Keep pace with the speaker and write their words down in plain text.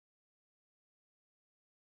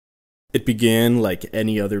It began like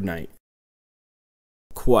any other night.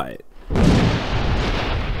 Quiet.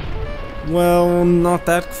 Well, not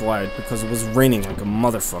that quiet because it was raining like a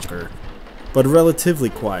motherfucker, but relatively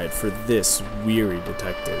quiet for this weary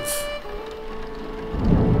detective.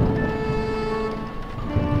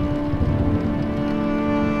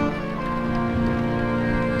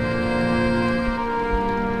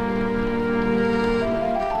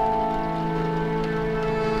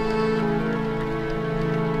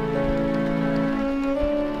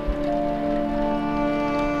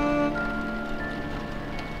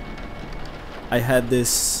 I had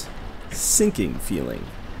this sinking feeling.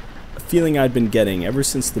 A feeling I'd been getting ever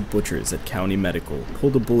since the butchers at County Medical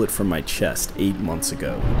pulled a bullet from my chest 8 months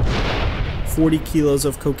ago. 40 kilos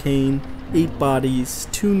of cocaine, 8 bodies,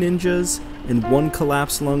 2 ninjas, and 1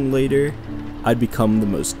 collapsed lung later, I'd become the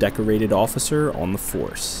most decorated officer on the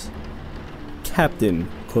force. Captain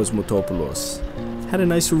Cosmotopoulos had a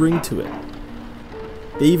nice ring to it.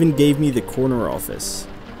 They even gave me the corner office,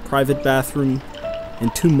 private bathroom,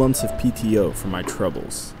 and 2 months of PTO for my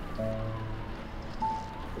troubles.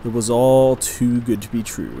 It was all too good to be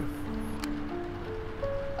true.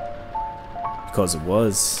 Because it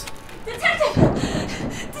was. Detective!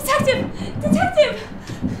 Detective! Detective!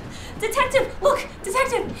 Detective! Look!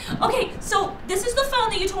 Detective! Okay, so this is the phone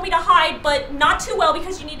that you told me to hide, but not too well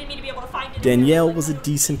because you needed me to be able to find it. Danielle was a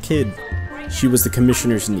decent kid. She was the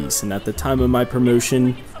commissioner's niece, and at the time of my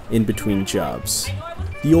promotion, in between jobs.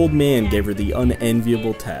 The old man gave her the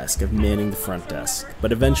unenviable task of manning the front desk,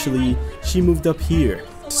 but eventually she moved up here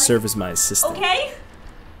to serve as my assistant. Okay?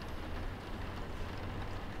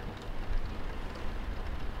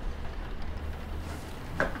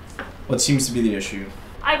 What seems to be the issue?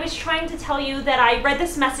 I was trying to tell you that I read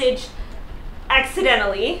this message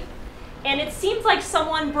accidentally, and it seems like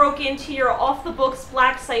someone broke into your off-the-books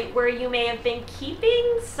black site where you may have been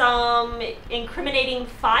keeping some incriminating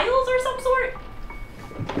files or some sort.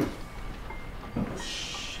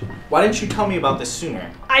 Why didn't you tell me about this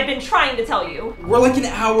sooner? I've been trying to tell you. We're like an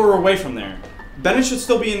hour away from there. Bennett should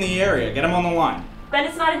still be in the area. Get him on the line.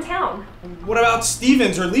 Bennett's not in town. What about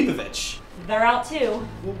Stevens or Leibovich? They're out too.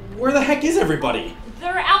 Where the heck is everybody?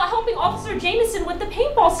 They're out helping Officer Jameson with the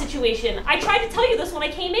paintball situation. I tried to tell you this when I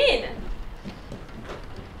came in.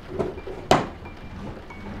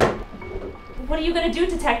 What are you gonna do,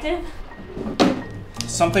 Detective?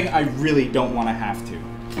 Something I really don't want to have to.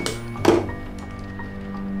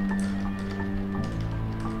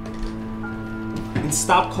 And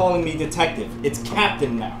stop calling me detective. It's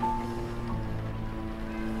captain now.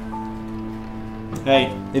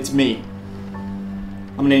 Hey, it's me.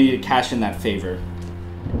 I'm gonna need to cash in that favor.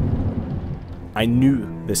 I knew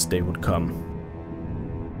this day would come.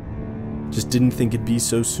 Just didn't think it'd be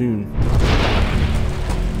so soon.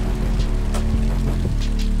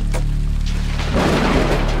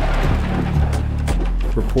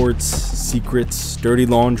 Reports, secrets, dirty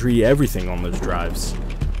laundry, everything on those drives.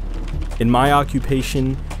 In my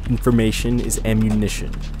occupation, information is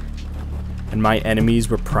ammunition, and my enemies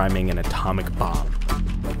were priming an atomic bomb.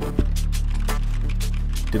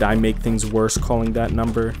 Did I make things worse calling that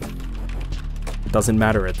number? Doesn't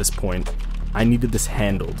matter at this point. I needed this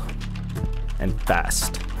handled, and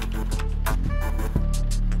fast.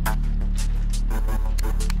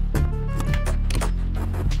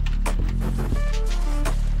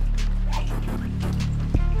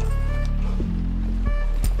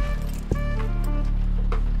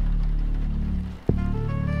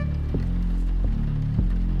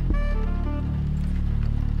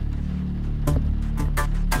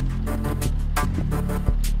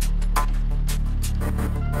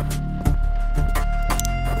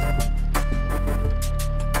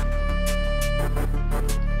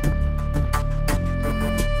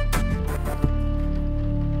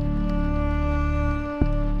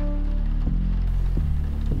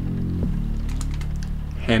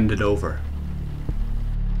 Hand it over.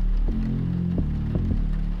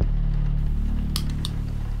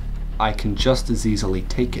 I can just as easily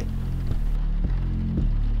take it.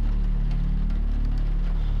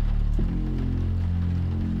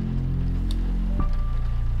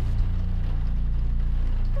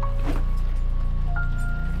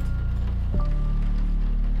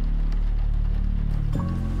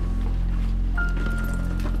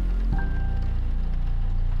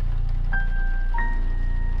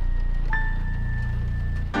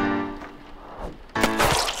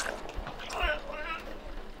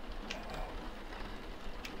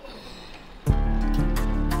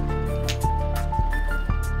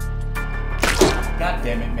 God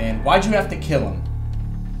damn it, man. Why'd you have to kill him?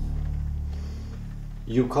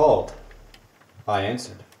 You called. I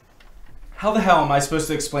answered. How the hell am I supposed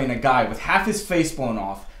to explain a guy with half his face blown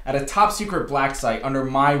off at a top secret black site under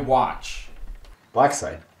my watch? Black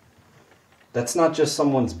site? That's not just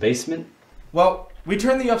someone's basement? Well, we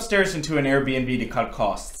turned the upstairs into an Airbnb to cut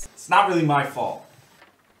costs. It's not really my fault.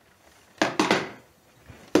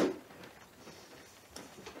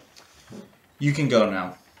 You can go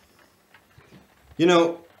now. You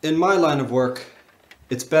know, in my line of work,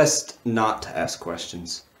 it's best not to ask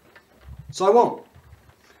questions. So I won't.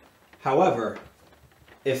 However,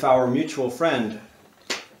 if our mutual friend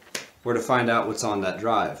were to find out what's on that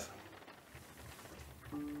drive...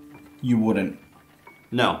 You wouldn't.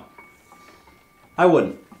 No. I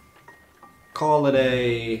wouldn't. Call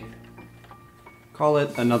it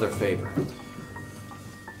another favor.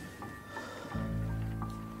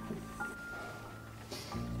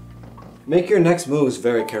 Make your next moves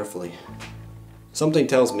very carefully. Something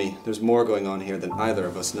tells me there's more going on here than either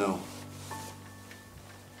of us know.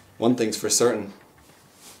 One thing's for certain.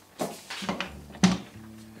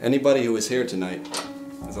 Anybody who is here tonight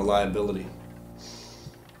is a liability.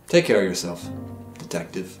 Take care of yourself,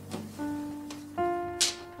 detective.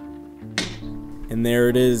 And there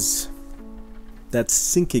it is. That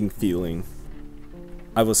sinking feeling.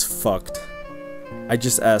 I was fucked. I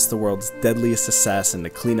just asked the world's deadliest assassin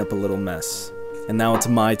to clean up a little mess. And now it's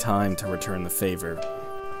my time to return the favor.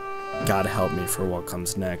 God help me for what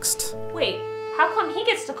comes next. Wait, how come he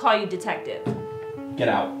gets to call you detective? Get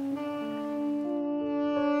out.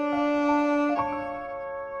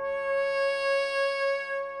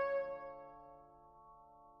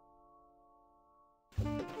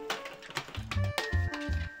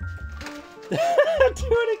 Do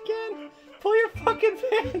it again. Pull your fucking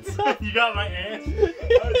pants up. You got my ass.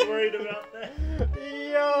 I was worried about that.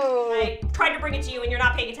 Yo. I tried to bring it to you and you're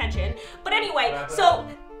not paying attention. But anyway, so...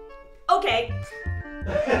 Okay.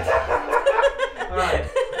 Alright.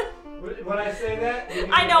 When I say that,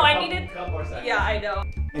 I know, I needed... couple more seconds. Yeah, I know.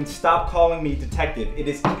 And stop calling me detective. It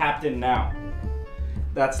is Captain now.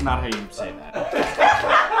 That's not how you say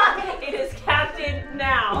that. It is Captain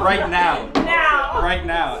now. Right now. Now. Right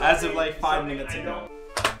now. As of like 5 minutes ago.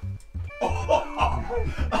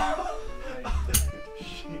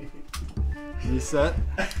 You set?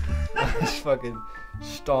 I just fucking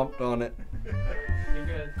stomped on it. You're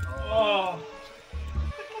good. Oh.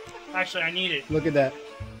 Actually, I need it. Look at that.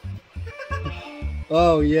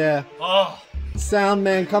 Oh, yeah. Oh. Sound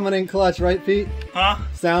man coming in clutch, right, Pete? Huh?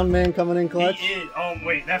 Sound man coming in clutch. He is. Oh,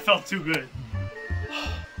 wait. That felt too good.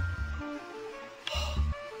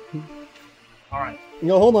 All right.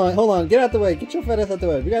 No, hold on. Get out the way. Get your fat ass out the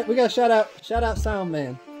way. We got shout out sound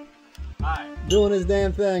man. Hi. Doing his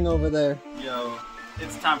damn thing over there. Yo,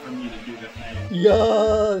 it's time for me to do the thing.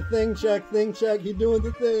 Yo, thing check. He doing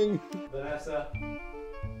the thing. Vanessa.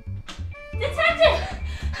 Detective!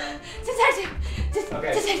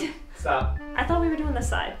 Okay. Detective! Stop. I thought we were doing this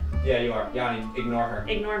side. Yeah, you are. Yanni, ignore her.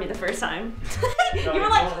 Ignore me the first time. No, You were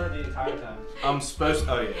like... ignore her the entire time. I'm supposed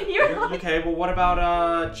to... Oh, yeah. You're like... Okay, well, what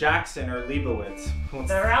about Jackson or Leibowitz?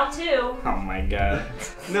 They're out too. Oh my god.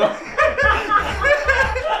 No.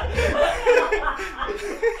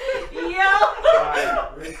 Yo!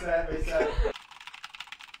 Alright, reset.